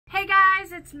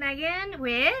guys, it's Megan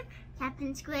with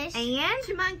Captain Squish and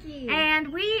JaMonkey.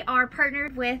 And we are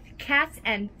partnered with Cats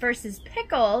and versus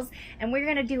Pickles, and we're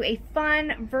gonna do a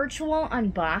fun virtual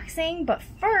unboxing. But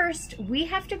first, we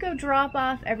have to go drop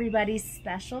off everybody's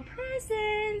special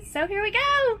presents. So here we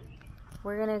go.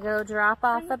 We're gonna go drop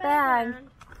off a bag.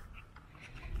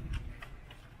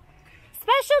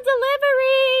 Special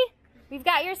delivery. We've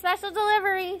got your special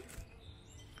delivery.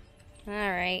 All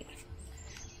right.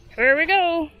 Here we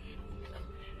go.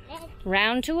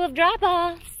 Round 2 of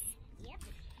drop-offs. Yep.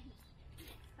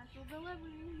 Special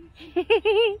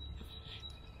delivery.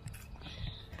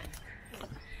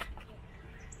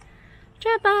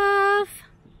 Drop-off.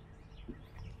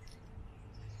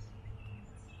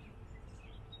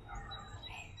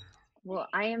 Well,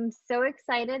 I am so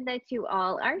excited that you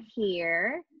all are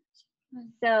here.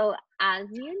 So, as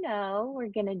you know, we're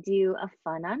going to do a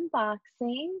fun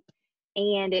unboxing.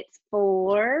 And it's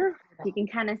for, you can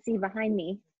kind of see behind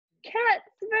me, Cats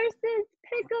versus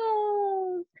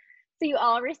Pickles. So you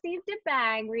all received a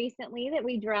bag recently that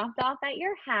we dropped off at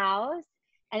your house,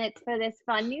 and it's for this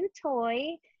fun new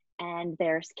toy. And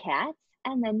there's cats,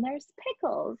 and then there's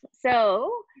Pickles.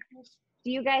 So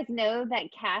do you guys know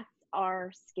that cats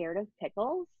are scared of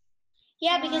pickles?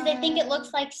 Yeah, because they think it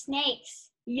looks like snakes.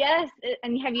 Yes,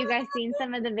 and have you guys seen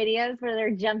some of the videos where they're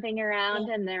jumping around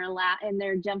and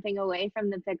they're jumping away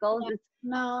from the pickles? It's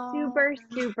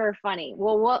super funny.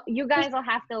 Well, you guys will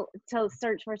have to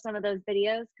search for some of those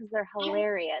videos because they're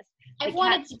hilarious. I the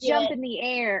wanted cats to jump in the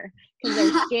air because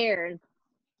they're scared.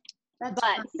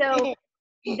 So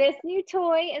this new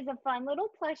toy is a fun little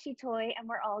plushie toy, and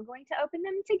we're all going to open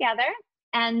them together.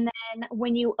 And then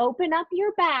when you open up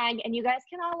your bag, and you guys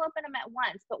can all open them at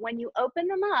once, but when you open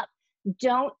them up,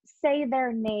 don't say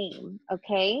their name,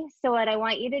 okay? So what I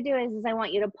want you to do is I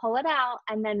want you to pull it out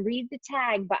and then read the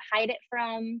tag, but hide it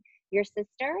from your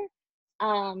sister.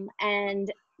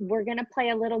 And we're gonna play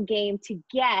a little game to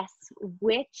guess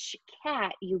which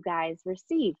cat you guys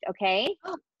received, okay?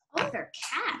 Oh, they're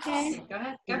cats. Okay. Go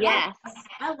ahead. Yes.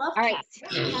 I love All right,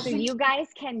 cats. so you guys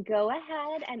can go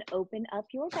ahead and open up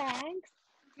your bags.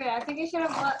 Okay, I think I should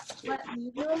have let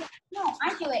me do it. No,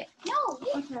 I do it. No,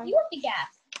 Okay. you have to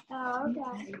guess. Oh,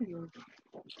 okay.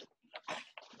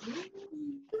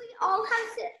 We all have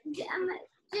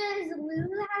does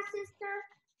Lulu have sister?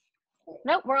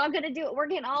 Nope, we're all gonna do it. We're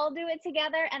gonna all do it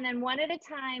together, and then one at a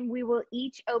time, we will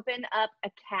each open up a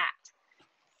cat.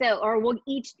 So, or we'll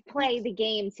each play the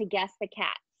game to guess the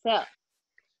cat. So,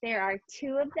 there are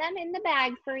 2 of them in the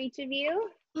bag for each of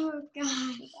you. Oh,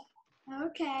 God.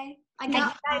 Okay. And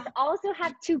you guys also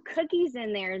have 2 cookies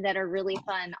in there that are really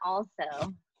fun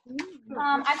also.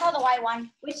 I call the white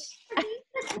one. Which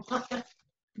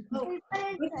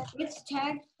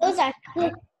tag? Those are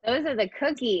cookies. Those are the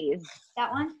cookies.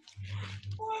 That one?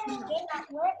 Where's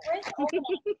the opening?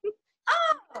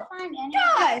 Oh, Find any.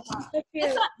 gosh.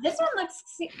 This one looks,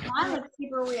 mine looks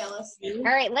super realistic. All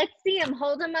right, let's see them.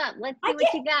 Hold them up. Let's see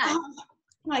what you got. Oh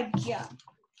my God.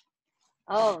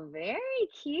 Oh, very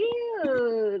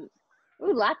cute.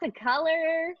 Ooh, lots of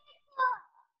color.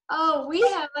 Oh, we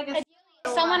have like a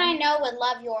Someone I know would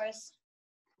love yours.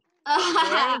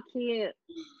 Very cute.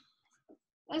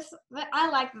 I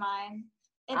like mine.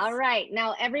 It's All right,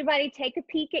 now everybody take a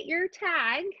peek at your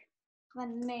tag. the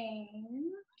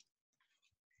name.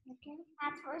 Okay.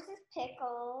 Cats versus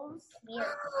Pickles.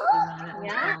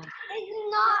 Yeah. It's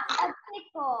not a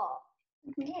pickle.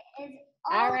 It is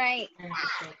All right.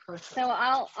 So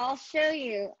I'll show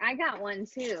you. I got one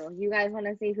too. You guys want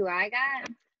to see who I got?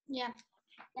 Yeah.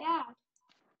 Yeah.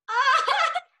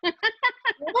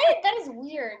 What? That is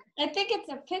weird. I think it's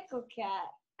a pickle cat.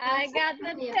 I got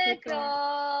the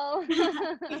pickle.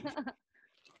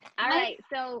 All right,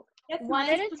 so one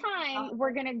at a time,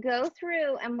 we're going to go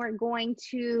through and we're going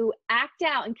to act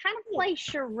out and kind of play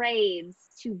charades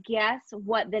to guess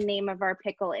what the name of our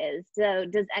pickle is. So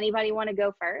does anybody want to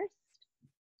go first?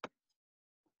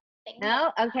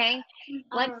 No? Okay.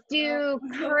 Let's do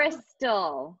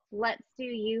Crystal. Let's do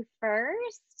you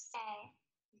first. Okay.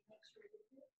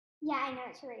 Yeah, I know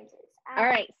what charades is. All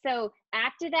right, so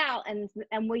act it out and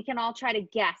we can all try to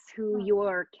guess who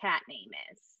your cat name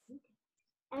is.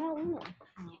 Oh.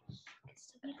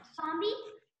 Zombie?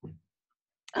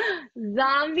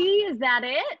 Zombie, is that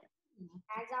it?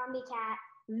 Zombie cat.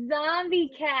 Zombie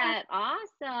cat,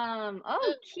 awesome.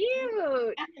 Oh,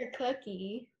 cute. After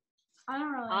Cookie. I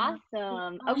don't really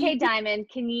Awesome. Okay, Diamond,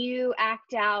 can you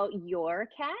act out your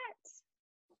cat?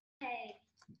 Okay.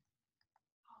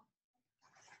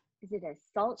 Is it a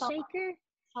salt shaker?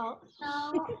 Salt.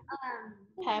 So,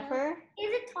 Pepper. is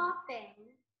a topping.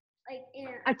 Like in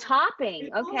A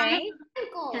topping, okay.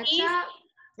 pickle. Ketchup.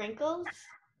 Sprinkles?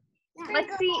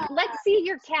 Let's see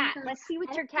your cat. Let's see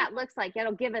what your cat looks like.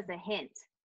 It'll give us a hint.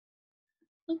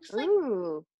 Looks like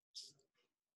Ooh.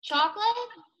 Chocolate?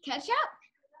 ketchup?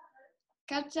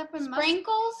 Ketchup and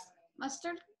Sprinkles?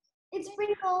 mustard? It's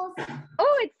sprinkles.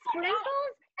 Oh, it's sprinkles?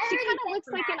 She kind of looks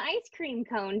like an ice cream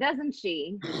cone, doesn't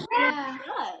she? Yeah. It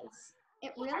does.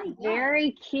 It really does.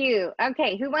 Very cute.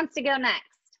 Okay, who wants to go next?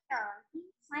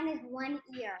 Mine is one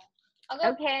ear. I'll go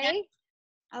Okay,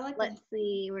 I like let's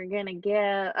see. We're going to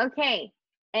go. Okay,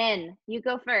 N, you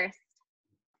go first.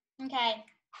 Okay.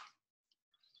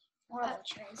 What are the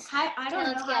trees? I don't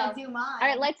Let's know how go. to do mine. All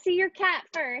right, let's see your cat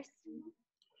first.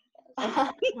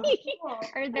 Are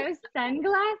those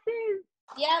sunglasses?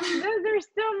 Yep. Those are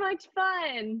so much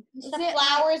fun. Is The it-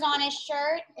 flowers on his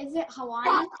shirt. Is it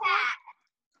Hawaiian?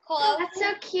 Clothes. That's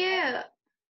so cute.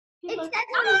 He looks-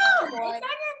 Oh, it's not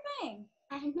your thing.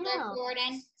 I They're know.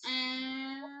 Jordan.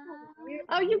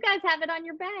 Oh, you guys have it on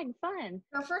your bag. Fun.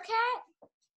 Gopher cat?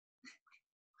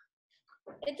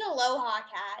 It's Aloha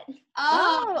cat.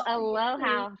 Oh,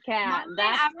 aloha cat.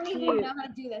 That's I don't even cute. know how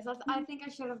to do this. I think I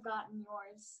should have gotten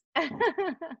yours.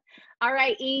 All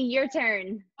right, E, your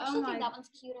turn. I Oh actually my- think that one's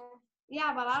cuter.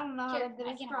 Yeah, but I don't know how Here, to I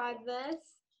can describe this.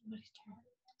 It's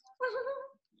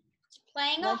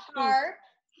playing a Let's see. harp.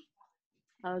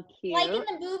 Oh, cute. Like in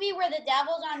the movie where the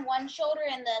devil's on one shoulder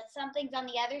and the something's on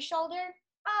the other shoulder.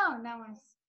 Oh, no one's.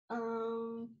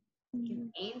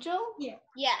 Angel? Yeah.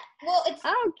 Yeah. Well, it's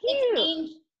Oh, cute.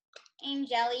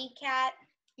 Angeli cat.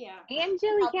 Yeah.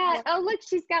 Angelique cat. Oh, look,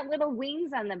 she's got little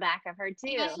wings on the back of her, And too.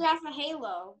 she has a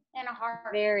halo. And a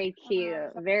heart. Very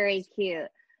cute. Very cute.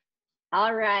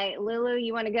 All right, Lulu,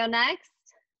 you want to go next?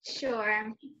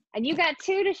 Sure. And you got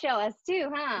two to show us, too,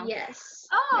 huh? Yes.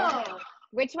 Oh.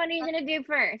 Which one are you going to do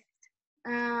first?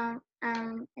 I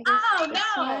guess Oh, this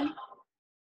no. one.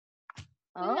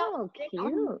 Oh,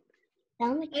 cute.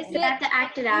 Is You have to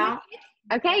act it out.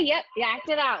 Okay, yep, you act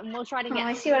it out, and we'll try to Oh,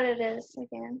 I guess. see what it is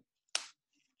again.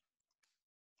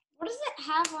 What does it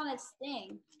have on its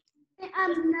thing?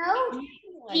 No.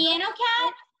 Piano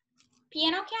cat?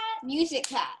 Piano cat? Music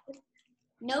cat.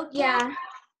 No cat? Yeah.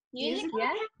 Music?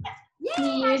 Yeah?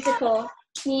 Musical.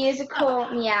 Musical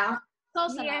meow.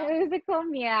 Close enough. Yeah, musical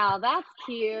meow. That's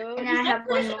cute. And I have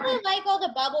one Basically more. like all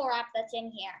the bubble wrap that's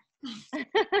in here.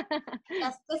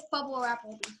 Yes, this bubble wrap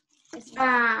will be.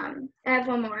 I have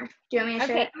one more. Do you want me to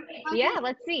show Okay. it? Yeah,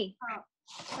 let's see.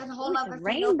 There's a Oh, whole it's other a thing.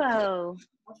 rainbow.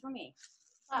 What's for me?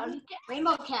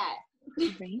 Rainbow cat.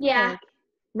 Rainbow. Yeah.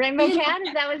 Rainbow cat,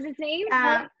 is that what its name?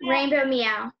 Rainbow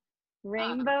meow.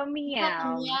 Rainbow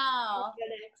meow. Meow.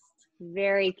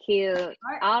 Very cute.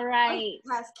 All right.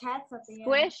 Has cats at the end.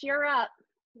 Squish, you're up.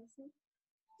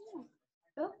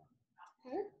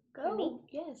 Go.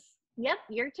 Yes. Yep,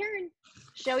 your turn.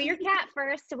 Show your cat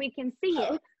first so we can see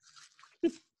it.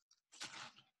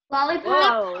 Lollipop.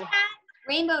 Whoa.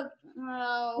 Rainbow.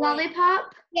 Oh, wait.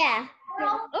 Lollipop. Yeah.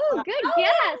 Oh, good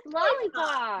guess.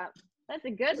 Lollipop. That's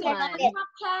a good one. Lollipop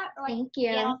cat. Or like, Thank you.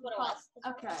 Yeah, that's what it was.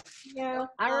 okay. Yeah.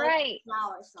 All right.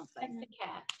 Flower or something. The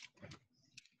cat.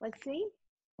 Let's see.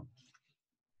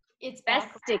 It's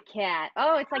Festicat.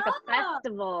 Oh, it's like a Oh.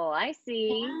 festival. I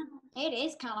see. It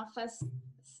is kind of fast.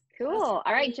 Cool.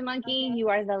 All right, JaMonkey, you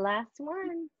are the last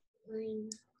one.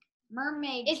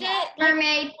 Mermaid. Is cat. it like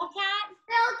Mermaid. a cat?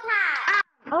 Still cat.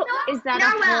 Oh, is that a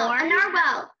Narwhal. A horn?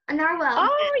 narwhal. A narwhal.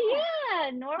 Oh,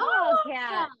 yeah. Normal Oh,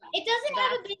 cat. It doesn't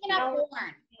have a big enough so-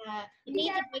 horn. Yeah. It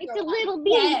needs a bigger It's a one. little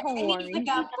bitty Yes, horn. it needs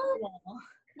like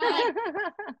a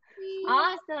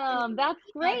Awesome. That's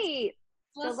great.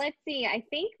 So let's see. I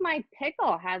think my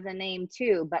pickle has a name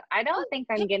too, but I don't think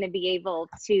I'm going to be able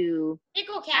to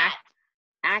Pickle cat.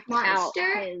 act Monster?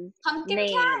 out his Pumpkin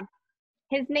name. cat.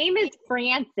 His name is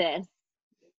Francis.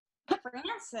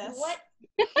 Francis. What?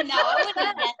 No, I wouldn't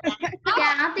have guessed that.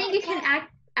 Yeah, I don't think you can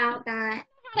act out that.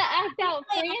 How to act out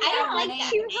Francis? I don't like That's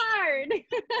that too name. hard.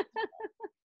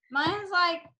 Mine's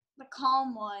like the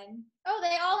calm one. Oh,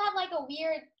 they all have like a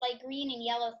weird, like green and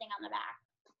yellow thing on the back.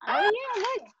 Oh yeah,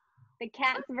 look. The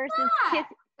cats versus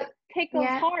Pickle's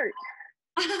Yeah. heart.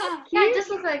 Yeah, it just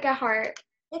looks like a heart.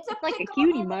 It's like a pickle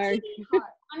cutie and a mark. cutie heart.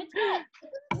 On its head.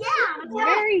 Yeah.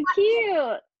 Very cute.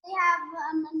 They have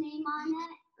a name on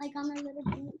it, like on their little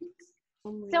boots.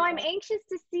 So I'm anxious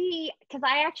to see, because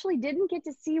I actually didn't get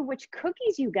to see which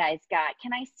cookies you guys got.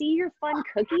 Can I see your fun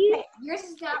cookies? Yours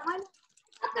is that one?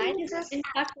 Mine is a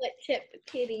chocolate chip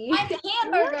kitty. Mine's a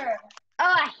hamburger.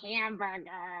 Oh, a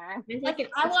hamburger. I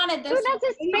wanted this Ooh, that's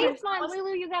a one. space one.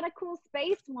 Lulu, you got a cool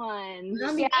space one.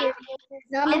 Zombie Yeah. kitty.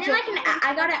 And then like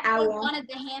I got an I owl. wanted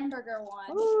the hamburger one.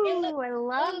 Ooh, I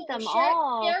love them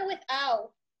all. Share with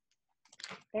O.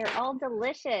 They're all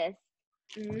delicious.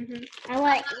 I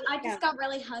want. I just got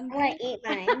really I hungry. want to eat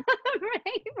mine.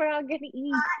 Right? We're all gonna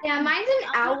eat. Yeah, mine's an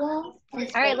owl. All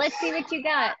right, let's see what you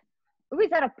got. Oh, is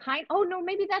that a pine? Oh no,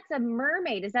 maybe that's a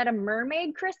mermaid. Is that a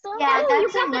mermaid, Crystal? Yeah, oh, you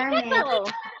that's a got the mermaid.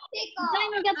 pickle.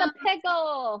 Diamond got the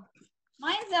pickle.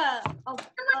 Mine's a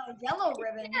yellow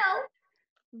ribbon.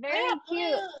 Very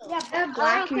cute. Yeah, They're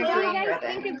black So and what do you green guys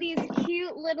think ribbon. of these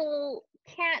cute little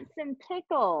cats and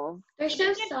pickles? They're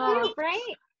so soft. Right?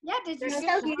 yeah. Did you They're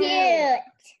get so them? cute.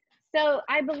 So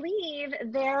I believe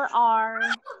there are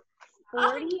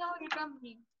 40.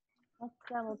 Let's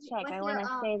double check. With I your, want to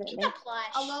say that. It's They, a plush.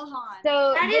 Aloha.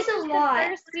 so That this is a the lot.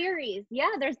 first series. Yeah,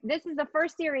 this is the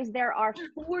first series. There are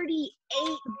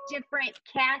 48 different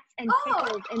cats and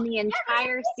pickles in the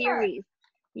entire series.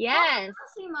 Yes. I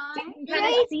see mine. You can kind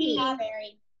of see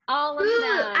Strawberry. all of Ooh,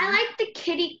 them. I like the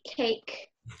kitty cake.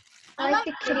 I like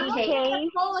the kitty kitty cake. cake.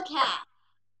 Cola cat.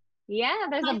 Yeah,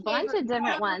 there's My a bunch favorite of different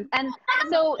cat. ones. And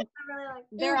so I really like.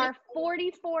 there are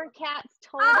 44 cats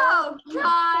total. Oh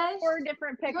gosh. 4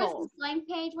 different Yours pickles. is blank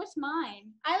page. What's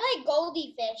mine? I like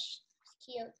Goldie fish. It's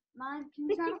cute. Mine. Can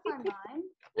you try to find mine?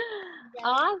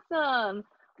 Awesome.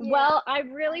 Yeah. Well, I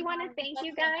really want to thank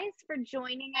you guys for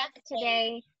joining us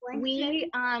today.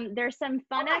 There's some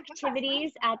fun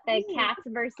activities at the Cats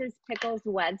versus Pickles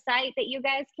website that you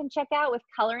guys can check out with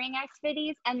coloring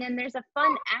activities. And then there's a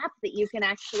fun app that you can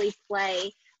actually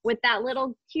play with that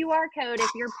little QR code.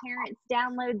 If your parents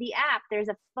download the app, there's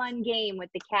a fun game with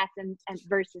the Cats and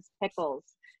versus Pickles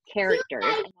characters. And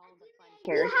all the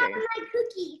fun You have characters. my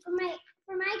cookie for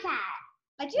my cat.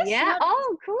 I just Yeah. noticed,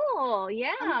 Oh, cool.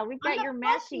 Yeah, we've got the your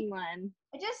matching one.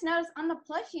 I just noticed on the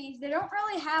plushies they don't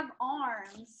really have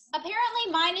arms.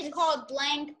 Apparently mine is called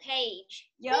blank page.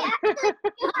 Yup. Very blank.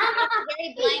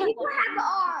 They do have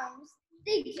arms.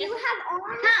 They do have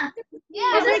arms. Huh.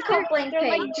 Yeah. This is called blank They're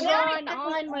like page. drawn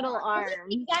on little arms.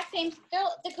 Exact same.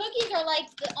 The cookies are like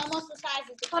almost the size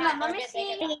of the Hold cat. on, let or a me bit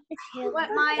see bigger. what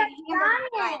my hamburger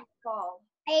guy is called.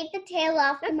 I ate the tail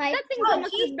off That, of my that thing's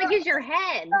almost as big as your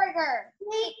head. Burger.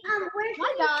 Wait, where's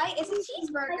My guy is a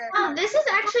cheeseburger. Oh, this is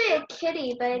actually a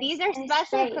kitty, but These are it's in special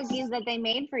space. cookies that they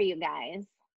made for you guys.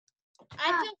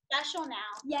 I feel special now.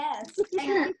 Yes. where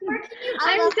can you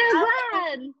I I'm love- so I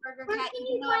glad. Burger Where cat, can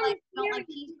even you though I find don't like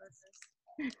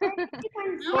cheeseburgers.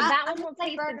 find Well, I- that I one will like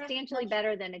taste burgers substantially much-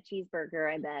 better than a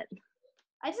cheeseburger, I bet.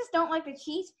 I just don't like the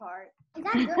cheese part. Is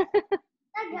that good? Is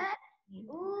that good?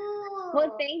 Ooh.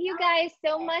 Well, thank you guys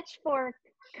so much for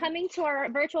coming to our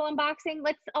virtual unboxing.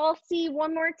 Let's all see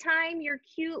one more time your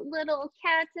cute little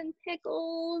cats and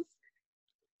pickles.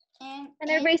 And And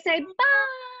everybody say bye.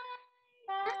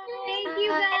 Thank you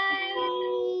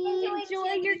guys.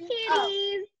 Enjoy your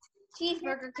kitties.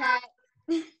 cheeseburger cat.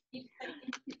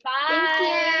 Bye.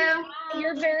 Thank you.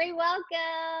 You're very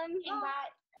welcome.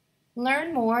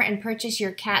 Learn more and purchase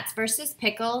your Cats versus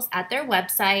Pickles at their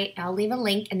website. I'll leave a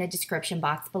link in the description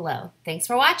box below. Thanks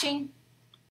for watching.